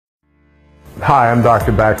Hi, I'm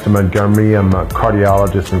Dr. Baxter Montgomery. I'm a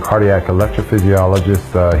cardiologist and cardiac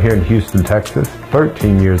electrophysiologist here in Houston, Texas.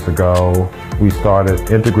 13 years ago, we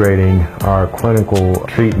started integrating our clinical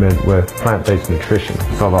treatment with plant-based nutrition.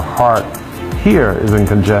 So the heart here is in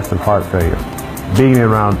congestive heart failure, beating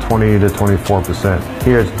around 20 to 24%.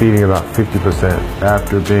 Here it's beating about 50%.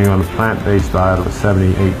 After being on a plant-based diet for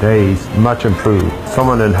 78 days, much improved.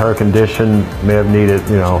 Someone in her condition may have needed,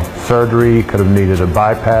 surgery, could have needed a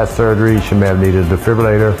bypass surgery. She may have needed a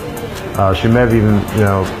defibrillator. She may have even,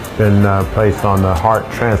 been placed on the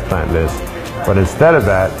heart transplant list. But instead of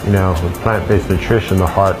that, with plant-based nutrition, the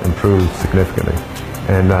heart improved significantly.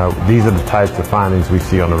 And these are the types of findings we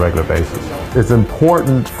see on a regular basis. It's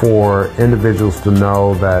important for individuals to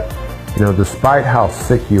know that, despite how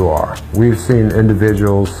sick you are, we've seen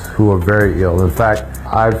individuals who are very ill. In fact,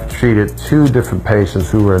 I've treated 2 different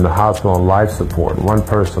patients who were in the hospital on life support. One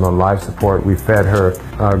person on life support, we fed her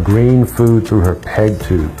green food through her PEG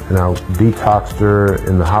tube, detoxed her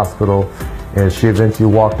in the hospital, and she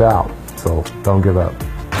eventually walked out. So don't give up.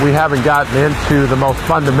 We haven't gotten into the most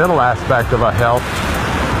fundamental aspect of our health,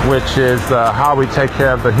 which is how we take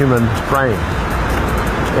care of the human frame.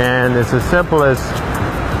 And it's as simple as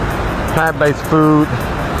plant-based food,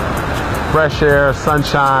 fresh air,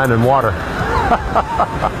 sunshine, and water.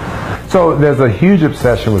 So there's a huge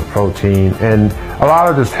obsession with protein, and a lot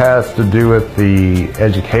of this has to do with the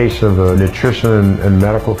education of the nutrition and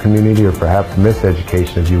medical community, or perhaps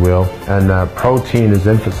miseducation, if you will, and protein is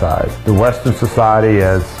emphasized. The Western society,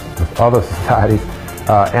 as with other societies,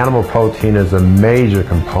 animal protein is a major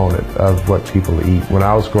component of what people eat. When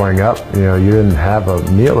I was growing up, you didn't have a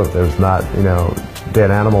meal if there's not,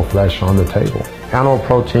 dead animal flesh on the table. Animal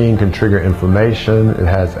protein can trigger inflammation. It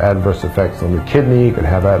has adverse effects on the kidney. It can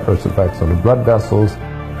have adverse effects on the blood vessels,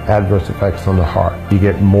 adverse effects on the heart. You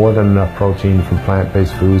get more than enough protein from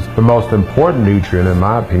plant-based foods. The most important nutrient, in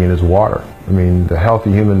my opinion, is water. The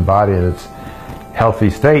healthy human body in its healthy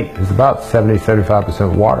state is about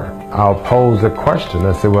 70–75% water. I'll pose a question.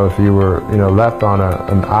 I say, well, if you were, left on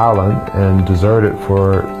an island and deserted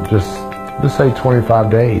for just, let's say 25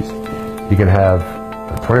 days, you can have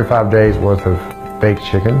 25 days worth of baked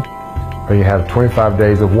chicken, or you have 25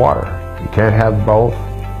 days of water. You can't have both,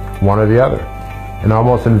 one or the other. And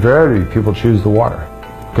almost invariably, people choose the water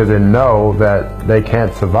because they know that they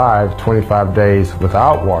can't survive 25 days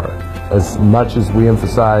without water. As much as we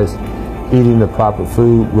emphasize eating the proper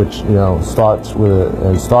food, which starts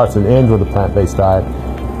and ends with a plant-based diet,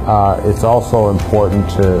 it's also important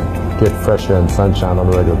to get fresh air and sunshine on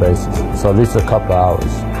a regular basis. So at least a couple of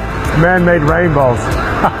hours. Man-made rainbows.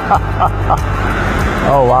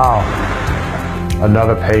 Oh wow.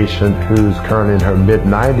 Another patient who's currently in her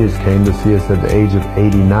mid-90s came to see us at the age of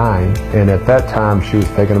 89, and at that time she was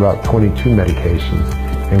taking about 22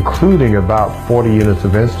 medications, including about 40 units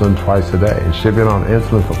of insulin twice a day. And she'd been on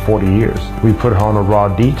insulin for 40 years. We put her on a raw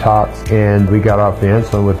detox, and we got off the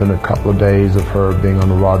insulin within a couple of days of her being on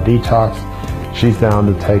the raw detox. She's down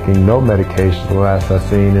to taking no medication the last I've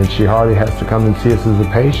seen, and she hardly has to come and see us as a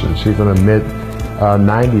patient. She's in her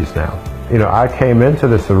mid-90s now. I came into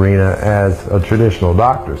this arena as a traditional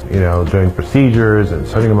doctor, doing procedures and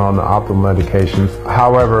putting them on the optimal medications.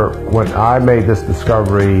 However, when I made this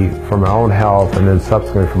discovery for my own health and then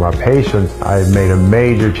subsequently for my patients, I made a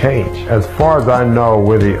major change. As far as I know,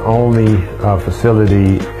 we're the only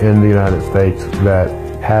facility in the United States that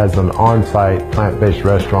has an on-site plant-based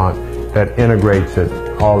restaurant that integrates it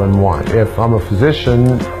all in one. If I'm a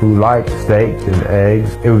physician who likes steaks and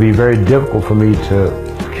eggs, it would be very difficult for me to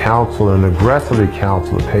counsel and aggressively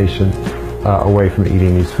counsel a patient away from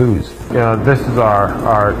eating these foods. This is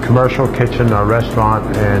our commercial kitchen, our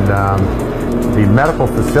restaurant, and the medical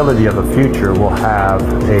facility of the future will have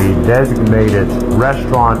a designated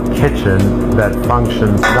restaurant kitchen that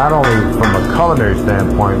functions not only from a culinary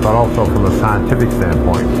standpoint, but also from a scientific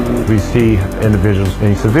standpoint. We see individuals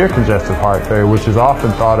in severe congestive heart failure, which is often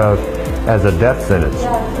thought of as a death sentence.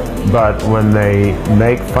 But when they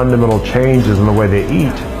make fundamental changes in the way they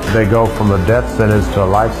eat, they go from a death sentence to a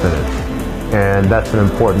life sentence. And that's an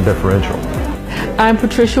important differential. I'm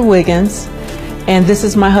Patricia Wiggins, and this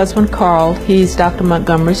is my husband Carl. He's Dr.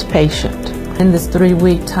 Montgomery's patient. In this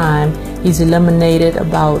 3-week time, he's eliminated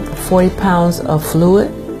about 40 pounds of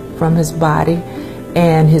fluid from his body,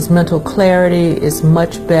 and his mental clarity is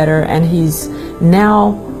much better, and he's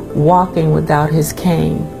now walking without his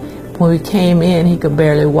cane. When we came in, he could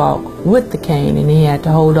barely walk with the cane, and he had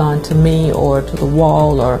to hold on to me or to the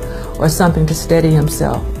wall or something to steady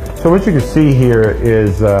himself. So what you can see here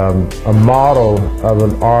is a model of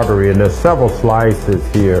an artery, and there's several slices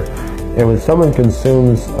here. And when someone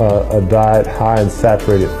consumes a diet high in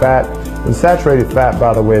saturated fat, And saturated fat,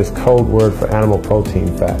 by the way, is code word for animal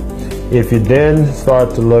protein fat. If you then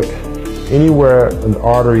start to look anywhere an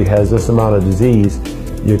artery has this amount of disease,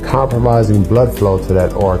 you're compromising blood flow to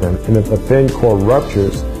that organ. And if a thin cord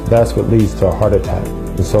ruptures, that's what leads to a heart attack.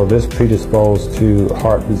 And so this predisposed to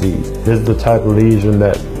heart disease. This is the type of lesion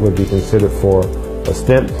that would be considered for a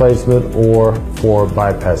stent placement or for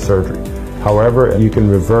bypass surgery. However, you can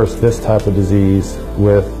reverse this type of disease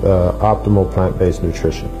with optimal plant-based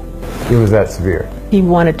nutrition. It was that severe. He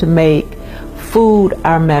wanted to make food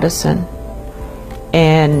our medicine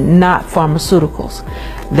and not pharmaceuticals.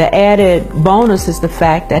 The added bonus is the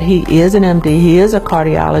fact that he is an MD, he is a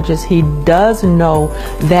cardiologist, he does know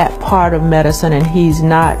that part of medicine, and he's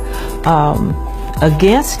not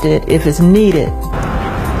against it if it's needed.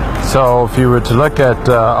 So if you were to look at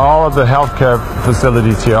all of the healthcare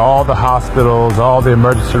facilities here, all the hospitals, all the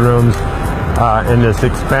emergency rooms in this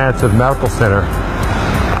expansive medical center,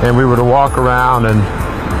 and we were to walk around and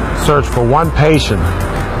search for one patient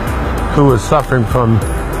who was suffering from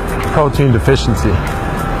protein deficiency,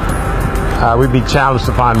 we'd be challenged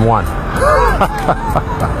to find one.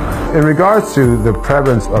 In regards to the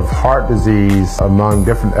prevalence of heart disease among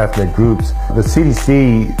different ethnic groups, the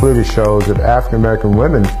CDC clearly shows that African American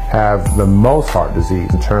women have the most heart disease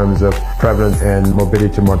in terms of prevalence and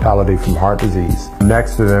morbidity and mortality from heart disease.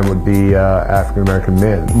 Next to them would be African American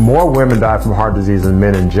men. More women die from heart disease than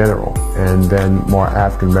men in general, and then more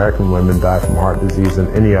African American women die from heart disease than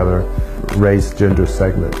any other race, gender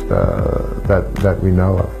segment that we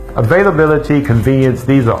know of. Availability, convenience,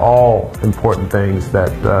 these are all important things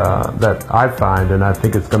that I find, and I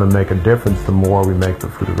think it's going to make a difference the more we make the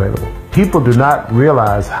food available. People do not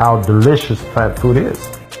realize how delicious plant food is.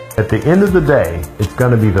 At the end of the day, it's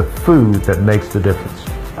going to be the food that makes the difference.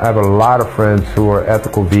 I have a lot of friends who are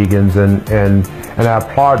ethical vegans, and I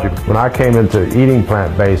applaud you. When I came into eating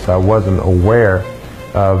plant-based, I wasn't aware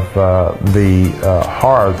of the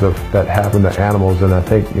horrors that happen to animals, and I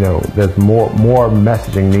think there's more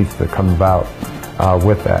messaging needs to come about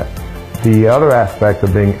with that. The other aspect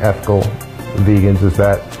of being ethical vegans is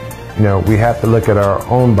that we have to look at our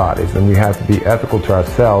own bodies, and we have to be ethical to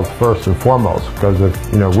ourselves first and foremost, because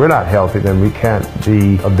if we're not healthy, then we can't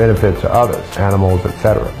be of benefit to others, animals,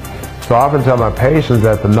 etc. So I often tell my patients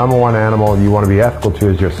that the #1 animal you want to be ethical to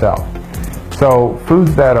is yourself. So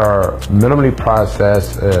foods that are minimally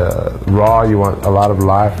processed, raw, you want a lot of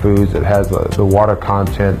live foods that has the water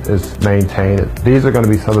content is maintained. These are going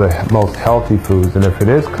to be some of the most healthy foods, and if it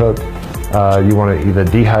is cooked, you want to either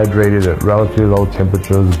dehydrate it at relatively low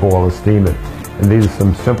temperatures, boil or steam it. And these are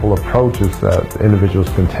some simple approaches that individuals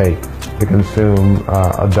can take to consume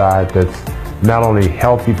a diet that's not only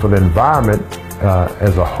healthy for the environment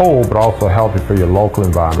as a whole, but also healthy for your local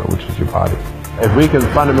environment, which is your body. If we can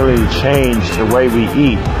fundamentally change the way we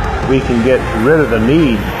eat, we can get rid of the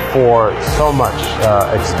need for so much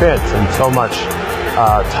expense and so much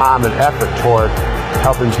time and effort toward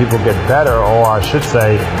helping people get better, or I should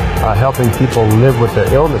say, helping people live with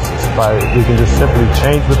their illnesses. We can just simply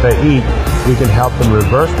change what they eat, we can help them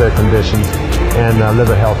reverse their conditions and live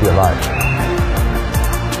a healthier life.